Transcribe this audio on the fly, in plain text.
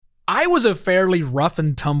I was a fairly rough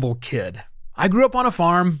and tumble kid. I grew up on a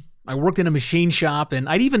farm, I worked in a machine shop, and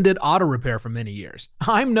I even did auto repair for many years.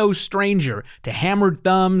 I'm no stranger to hammered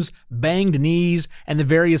thumbs, banged knees, and the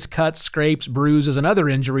various cuts, scrapes, bruises, and other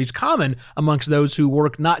injuries common amongst those who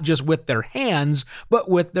work not just with their hands, but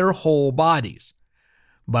with their whole bodies.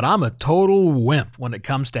 But I'm a total wimp when it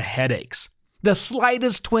comes to headaches. The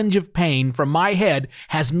slightest twinge of pain from my head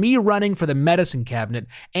has me running for the medicine cabinet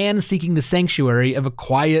and seeking the sanctuary of a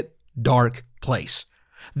quiet, dark place.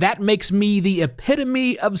 That makes me the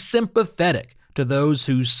epitome of sympathetic to those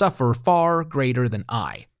who suffer far greater than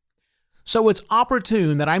I. So it's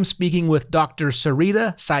opportune that I'm speaking with Dr.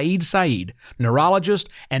 Sarita Saeed, neurologist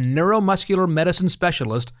and neuromuscular medicine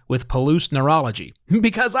specialist with Palouse Neurology,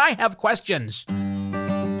 because I have questions.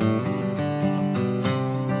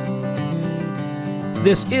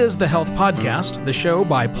 This is the Health Podcast, the show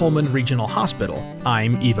by Pullman Regional Hospital.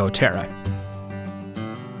 I'm Evo Terra.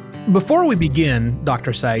 Before we begin,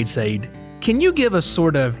 Dr. Saeed, can you give us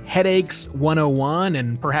sort of Headaches 101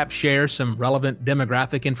 and perhaps share some relevant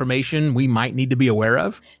demographic information we might need to be aware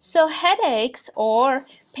of? So headaches or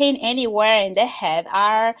pain anywhere in the head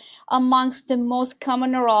are amongst the most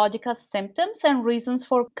common neurological symptoms and reasons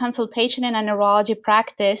for consultation in a neurology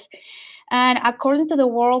practice. And according to the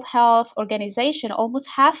World Health Organization, almost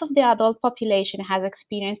half of the adult population has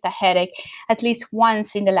experienced a headache at least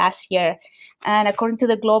once in the last year. And according to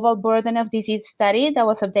the Global Burden of Disease study that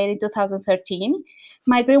was updated in 2013,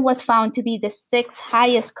 migraine was found to be the sixth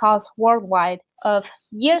highest cause worldwide of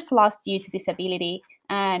years lost due to disability.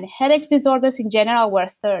 And headache disorders in general were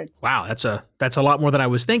third. Wow, that's a lot more than I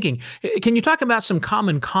was thinking. Can you talk about some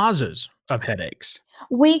common causes of headaches?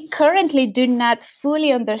 We currently do not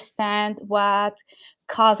fully understand what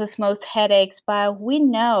causes most headaches, but we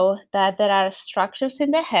know that there are structures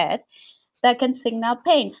in the head that can signal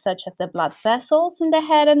pain, such as the blood vessels in the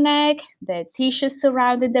head and neck, the tissues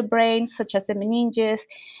surrounding the brain, such as the meninges,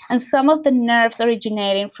 and some of the nerves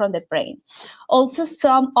originating from the brain. Also,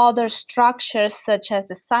 some other structures, such as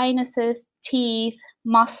the sinuses, teeth,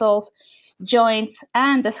 muscles, joints,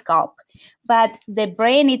 and the scalp. But the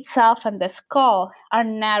brain itself and the skull are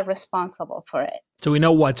not responsible for it. So we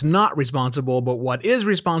know what's not responsible, but what is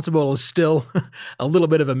responsible is still a little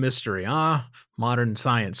bit of a mystery. Modern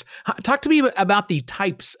science. Talk to me about the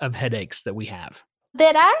types of headaches that we have.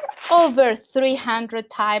 There are over 300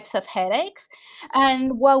 types of headaches,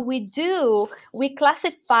 and what we do, we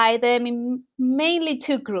classify them in mainly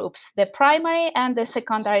two groups, the primary and the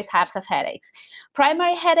secondary types of headaches.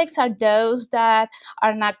 Primary headaches are those that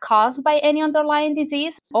are not caused by any underlying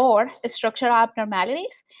disease or structural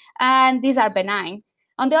abnormalities, and these are benign.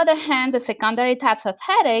 On the other hand, the secondary types of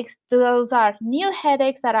headaches, those are new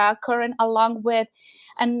headaches that are occurring along with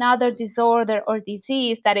another disorder or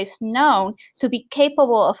disease that is known to be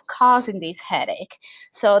capable of causing this headache.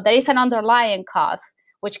 So there is an underlying cause,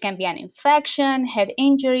 which can be an infection, head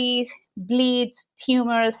injuries, bleeds,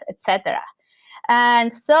 tumors, etc.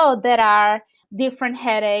 And so there are different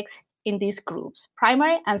headaches in these groups,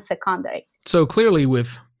 primary and secondary. So clearly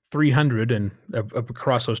with 300 and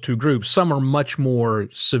across those two groups, some are much more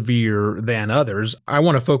severe than others. I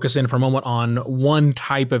want to focus in for a moment on one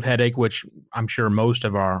type of headache, which I'm sure most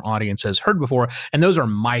of our audience has heard before, and those are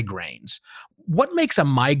migraines. What makes a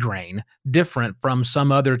migraine different from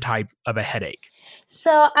some other type of a headache?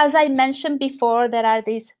 So as I mentioned before, there are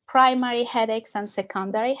these primary headaches and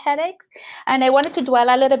secondary headaches. And I wanted to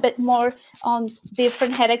dwell a little bit more on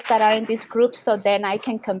different headaches that are in these groups so then I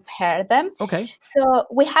can compare them. Okay. So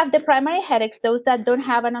we have the primary headaches, those that don't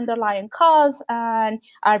have an underlying cause and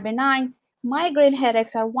are benign. Migraine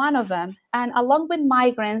headaches are one of them. And along with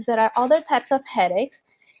migraines, there are other types of headaches,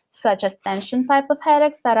 such as tension type of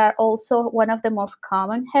headaches that are also one of the most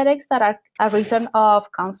common headaches that are a reason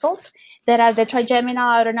of consult. There are the trigeminal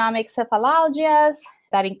autonomic cephalalgias,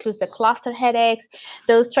 that includes the cluster headaches,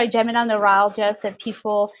 those trigeminal neuralgias that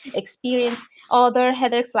people experience, other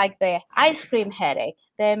headaches like the ice cream headache,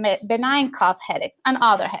 the benign cough headaches, and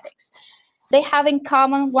other headaches. They have in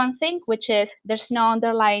common one thing, which is there's no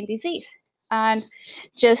underlying disease. And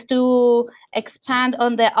just to expand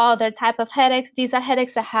on the other type of headaches, these are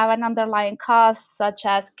headaches that have an underlying cause, such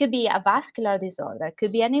as could be a vascular disorder,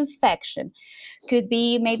 could be an infection, could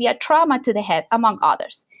be maybe a trauma to the head, among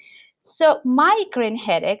others. So migraine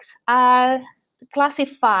headaches are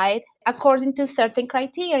classified according to certain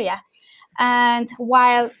criteria. And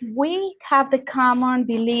while we have the common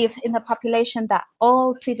belief in the population that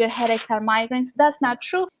all severe headaches are migraines, that's not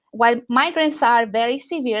true. While migraines are very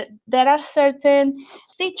severe, there are certain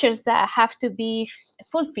features that have to be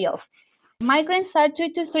fulfilled. Migraines are 2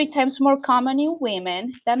 to 3 times more common in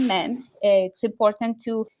women than men. It's important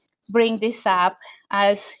to bring this up,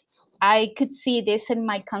 as I could see this in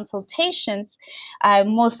my consultations.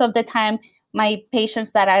 Most of the time, my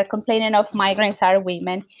patients that are complaining of migraines are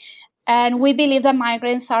women. And we believe that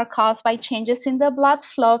migraines are caused by changes in the blood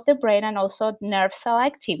flow of the brain and also nerve cell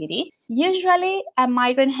activity. Usually, a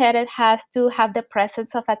migraine headache has to have the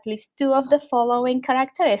presence of at least two of the following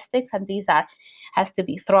characteristics, and these has to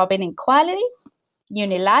be throbbing in quality,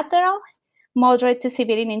 unilateral, moderate to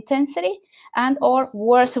severe in intensity, and or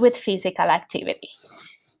worse with physical activity.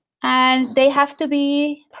 And they have to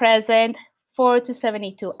be present 4 to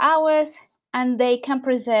 72 hours, and they can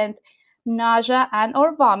present nausea and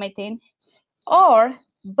or vomiting, or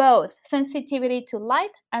both sensitivity to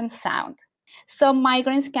light and sound. Some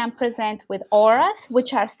migraines can present with auras,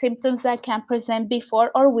 which are symptoms that can present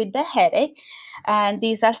before or with the headache. And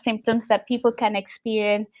these are symptoms that people can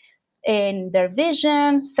experience in their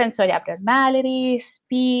vision, sensory abnormalities,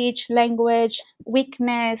 speech, language,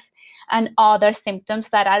 weakness, and other symptoms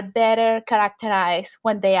that are better characterized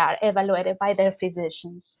when they are evaluated by their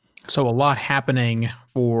physicians. So a lot happening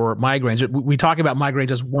for migraines. We talk about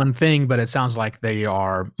migraines as one thing, but it sounds like they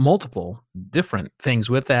are multiple different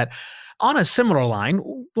things with that. On a similar line,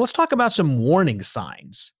 let's talk about some warning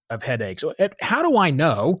signs of headaches. How do I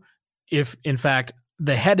know if, in fact,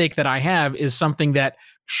 the headache that I have is something that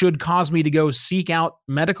should cause me to go seek out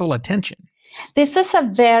medical attention? This is a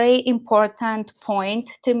very important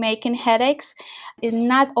point to make in headaches,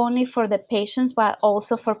 not only for the patients, but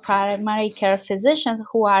also for primary care physicians,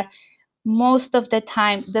 who are most of the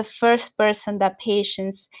time the first person that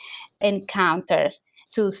patients encounter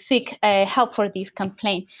to seek help for this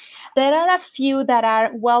complaint. There are a few that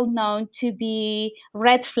are well known to be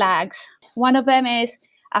red flags. One of them is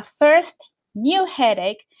a first new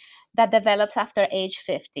headache that develops after age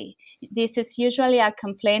 50. This is usually a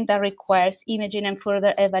complaint that requires imaging and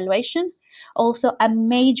further evaluation. Also, a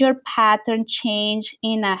major pattern change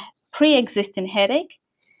in a pre-existing headache,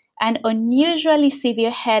 an unusually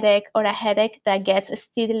severe headache, or a headache that gets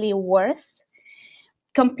steadily worse.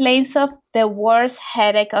 Complaints of the worst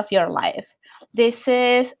headache of your life. This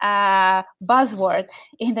is a buzzword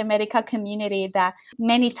in the medical community that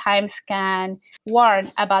many times can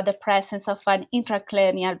warn about the presence of an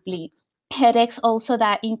intracranial bleed. Headaches also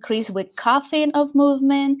that increase with coughing of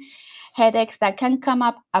movement, headaches that can come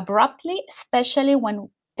up abruptly, especially when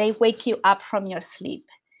they wake you up from your sleep.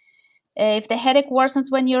 If the headache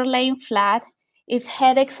worsens when you're laying flat, if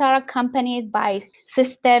headaches are accompanied by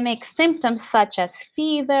systemic symptoms such as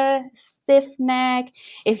fever, stiff neck,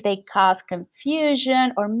 if they cause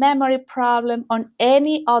confusion or memory problem, or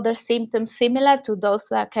any other symptoms similar to those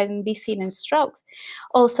that can be seen in strokes,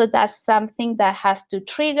 also that's something that has to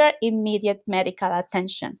trigger immediate medical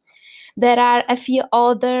attention. There are a few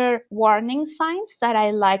other warning signs that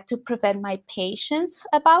I like to prevent my patients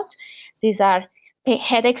about. These are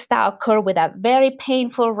headaches that occur with a very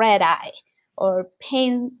painful red eye, or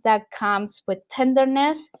pain that comes with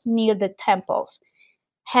tenderness near the temples.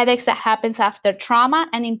 Headaches that happens after trauma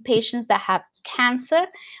and in patients that have cancer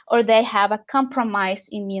or they have a compromised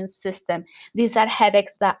immune system. These are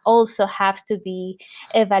headaches that also have to be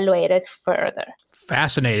evaluated further.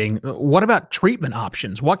 Fascinating. What about treatment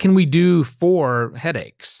options? What can we do for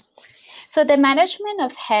headaches? So the management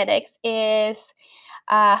of headaches is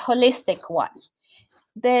a holistic one.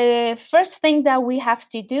 The first thing that we have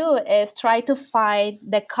to do is try to find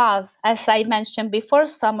the cause. As I mentioned before,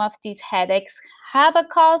 some of these headaches have a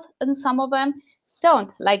cause and some of them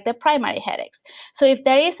don't, like the primary headaches. So if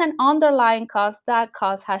there is an underlying cause, that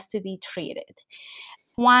cause has to be treated.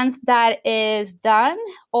 Once that is done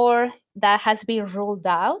or that has been ruled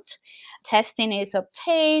out, testing is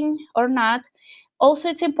obtained or not. Also,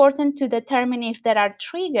 it's important to determine if there are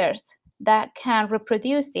triggers that can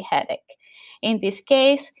reproduce the headache. In this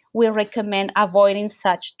case, we recommend avoiding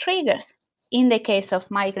such triggers. In the case of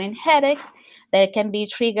migraine headaches, there can be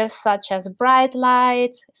triggers such as bright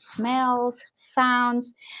lights, smells,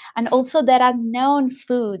 sounds, and also there are known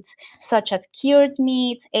foods such as cured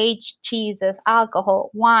meats, aged cheeses,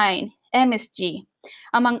 alcohol, wine, MSG,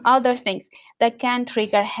 among other things that can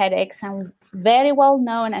trigger headaches, and very well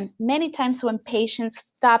known. And many times when patients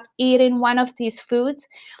stop eating one of these foods,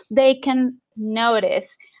 they can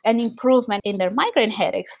notice an improvement in their migraine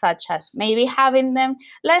headaches, such as maybe having them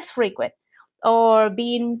less frequent or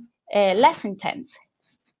being less intense.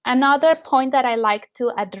 Another point that I like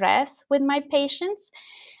to address with my patients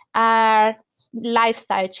are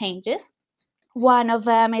lifestyle changes. One of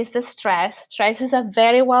them is the stress. Stress is a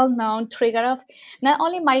very well-known trigger of not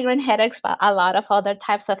only migraine headaches, but a lot of other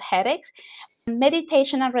types of headaches.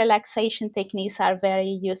 Meditation and relaxation techniques are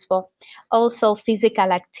very useful. Also,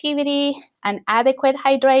 physical activity and adequate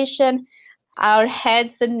hydration. Our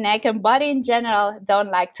heads and neck and body in general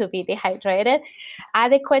don't like to be dehydrated.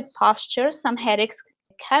 Adequate posture. Some headaches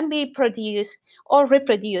can be produced or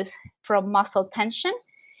reproduced from muscle tension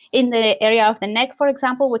in the area of the neck, for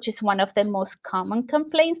example, which is one of the most common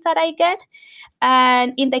complaints that I get.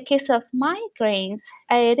 And in the case of migraines,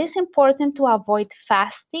 it is important to avoid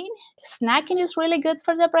fasting. Snacking is really good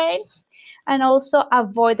for the brain, and also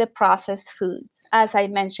avoid the processed foods, as I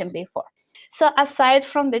mentioned before. So aside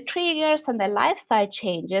from the triggers and the lifestyle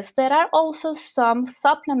changes, there are also some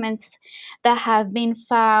supplements that have been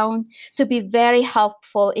found to be very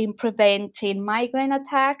helpful in preventing migraine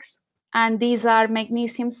attacks. And these are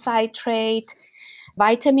magnesium citrate,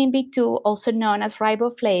 vitamin B2, also known as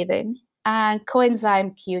riboflavin, and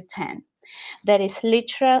coenzyme Q10. There is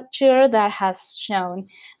literature that has shown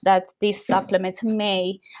that these supplements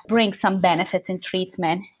may bring some benefits in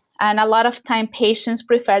treatment. And a lot of time patients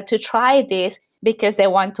prefer to try this because they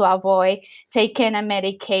want to avoid taking a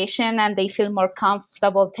medication and they feel more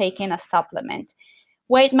comfortable taking a supplement.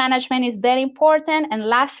 Weight management is very important. And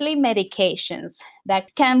lastly, medications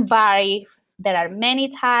that can vary. There are many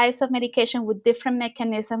types of medication with different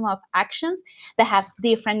mechanism of actions that have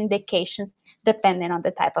different indications depending on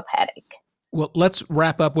the type of headache. Well, let's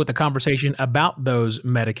wrap up with a conversation about those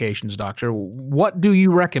medications, doctor. What do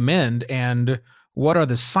you recommend, and what are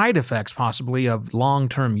the side effects possibly of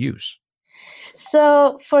long-term use?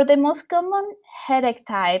 So for the most common headache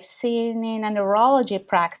types seen in a neurology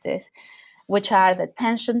practice, which are the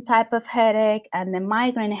tension type of headache and the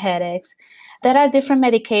migraine headaches, there are different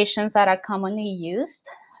medications that are commonly used,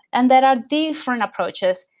 and there are different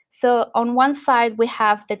approaches. So on one side, we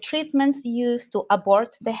have the treatments used to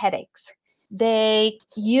abort the headaches. They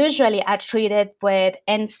usually are treated with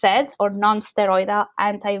NSAIDs or non-steroidal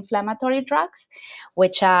anti-inflammatory drugs,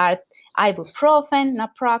 which are ibuprofen,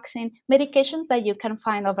 naproxen, medications that you can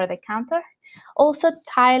find over the counter. Also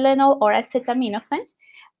Tylenol or acetaminophen,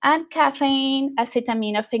 and caffeine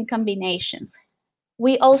acetaminophen combinations.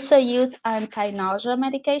 We also use anti-nausea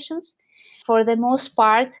medications. For the most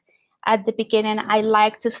part, at the beginning, I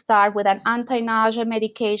like to start with an anti-nausea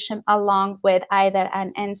medication along with either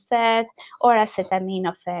an NSAID or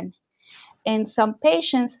acetaminophen. In some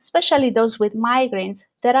patients, especially those with migraines,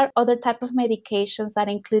 there are other type of medications that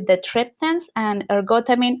include the triptans and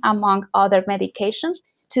ergotamine, among other medications,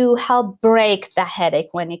 to help break the headache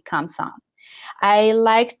when it comes on. I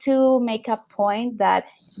like to make a point that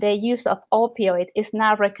the use of opioid is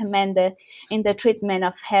not recommended in the treatment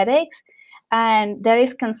of headaches. And there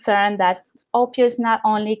is concern that opioids not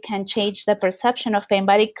only can change the perception of pain,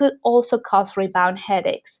 but it could also cause rebound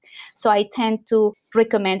headaches. So I tend to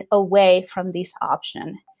recommend away from this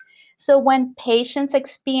option. So when patients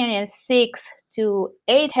experience 6 to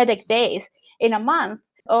 8 headache days in a month,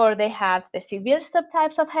 or they have the severe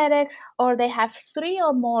subtypes of headaches, or they have 3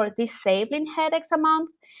 or more disabling headaches a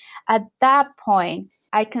month, at that point,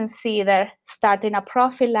 I consider starting a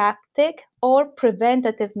prophylactic or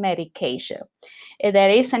preventative medication. There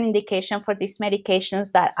is an indication for these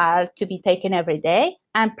medications that are to be taken every day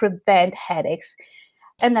and prevent headaches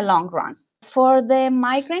in the long run. For the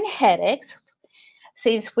migraine headaches,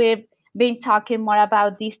 since we've been talking more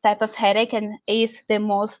about this type of headache and is the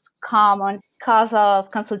most common cause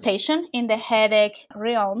of consultation in the headache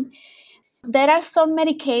realm, there are some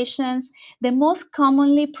medications. The most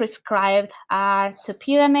commonly prescribed are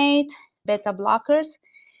topiramate, beta blockers.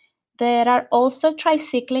 There are also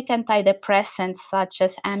tricyclic antidepressants such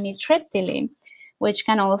as amitriptyline, which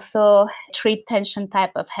can also treat tension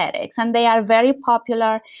type of headaches. And they are very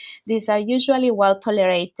popular. These are usually well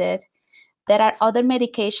tolerated. There are other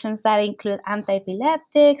medications that include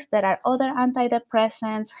antiepileptics. There are other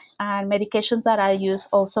antidepressants and medications that are used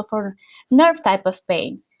also for nerve type of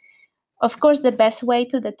pain. Of course, the best way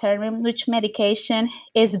to determine which medication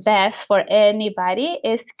is best for anybody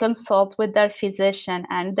is to consult with their physician.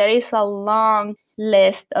 And there is a long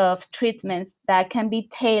list of treatments that can be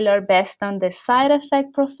tailored based on the side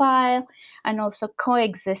effect profile and also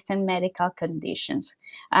coexisting medical conditions.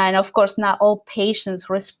 And of course, not all patients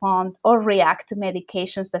respond or react to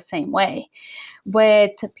medications the same way.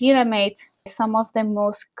 With topiramate, some of the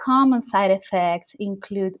most common side effects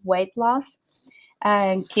include weight loss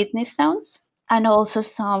and kidney stones, and also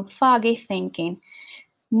some foggy thinking.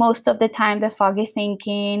 Most of the time, the foggy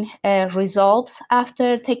thinking resolves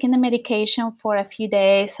after taking the medication for a few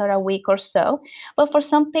days or a week or so. But for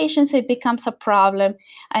some patients, it becomes a problem,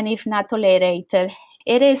 and if not tolerated,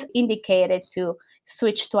 it is indicated to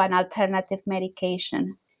switch to an alternative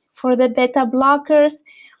medication. For the beta blockers,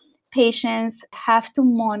 patients have to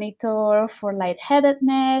monitor for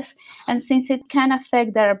lightheadedness, and since it can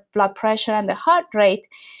affect their blood pressure and their heart rate,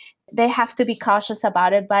 they have to be cautious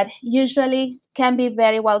about it, but usually can be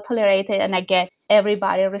very well tolerated. And again,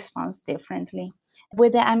 everybody responds differently.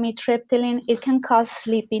 With the amitriptyline, it can cause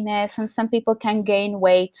sleepiness and some people can gain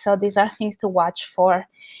weight. So these are things to watch for.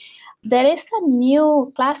 There is a new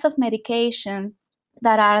class of medication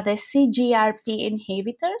that are the CGRP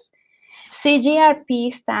inhibitors.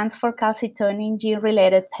 CGRP stands for calcitonin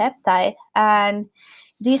gene-related peptide, and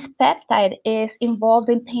this peptide is involved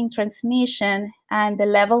in pain transmission, and the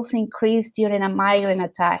levels increase during a migraine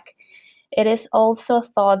attack. It is also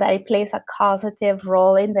thought that it plays a causative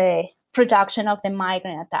role in the production of the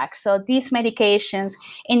migraine attack. So these medications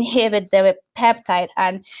inhibit the peptide,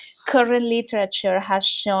 and current literature has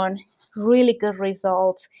shown really good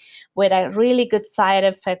results with a really good side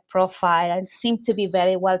effect profile and seem to be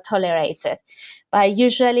very well tolerated. But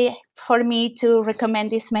usually for me to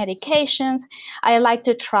recommend these medications, I like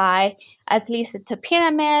to try at least the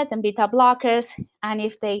topiramate and beta blockers. And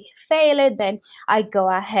if they fail it, then I go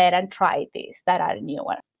ahead and try these that are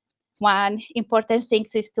newer. One important thing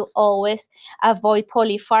is to always avoid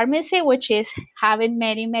polypharmacy, which is having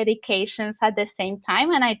many medications at the same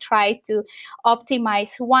time. And I try to optimize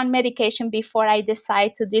one medication before I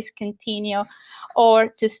decide to discontinue or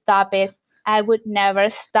to stop it. I would never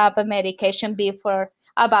stop a medication before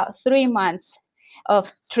about 3 months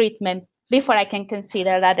of treatment before I can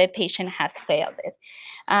consider that the patient has failed it.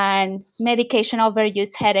 And medication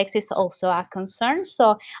overuse headaches is also a concern.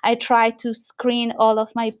 So I try to screen all of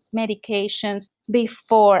my medications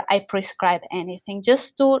before I prescribe anything,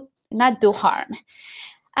 just to not do harm.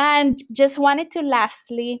 And just wanted to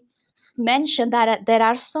lastly mention that there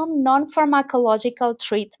are some non-pharmacological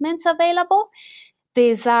treatments available.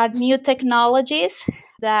 These are new technologies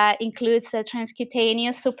that includes the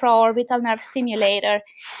transcutaneous supraorbital nerve stimulator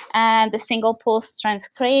and the single pulse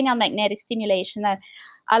transcranial magnetic stimulation. That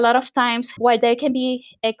a lot of times, while they can be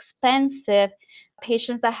expensive,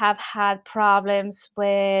 patients that have had problems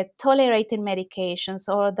with tolerating medications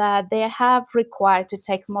or that they have required to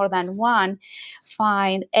take more than one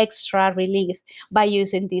find extra relief by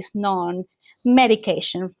using these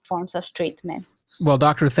non-medication forms of treatment. Well,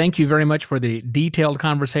 doctor, thank you very much for the detailed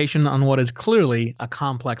conversation on what is clearly a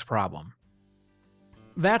complex problem.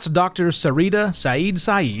 That's Dr. Sarita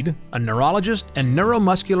Saeed, a neurologist and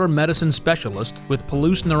neuromuscular medicine specialist with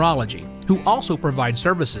Palouse Neurology, who also provides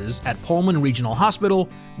services at Pullman Regional Hospital,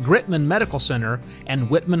 Gritman Medical Center, and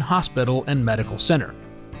Whitman Hospital and Medical Center.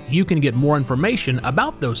 You can get more information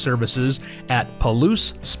about those services at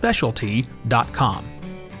palousespecialty.com.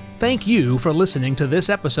 Thank you for listening to this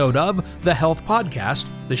episode of The Health Podcast,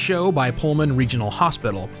 the show by Pullman Regional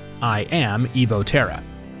Hospital. I am Evo Terra.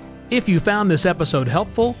 If you found this episode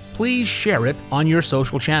helpful, please share it on your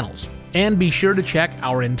social channels. And be sure to check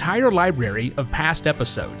our entire library of past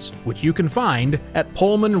episodes, which you can find at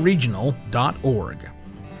pullmanregional.org.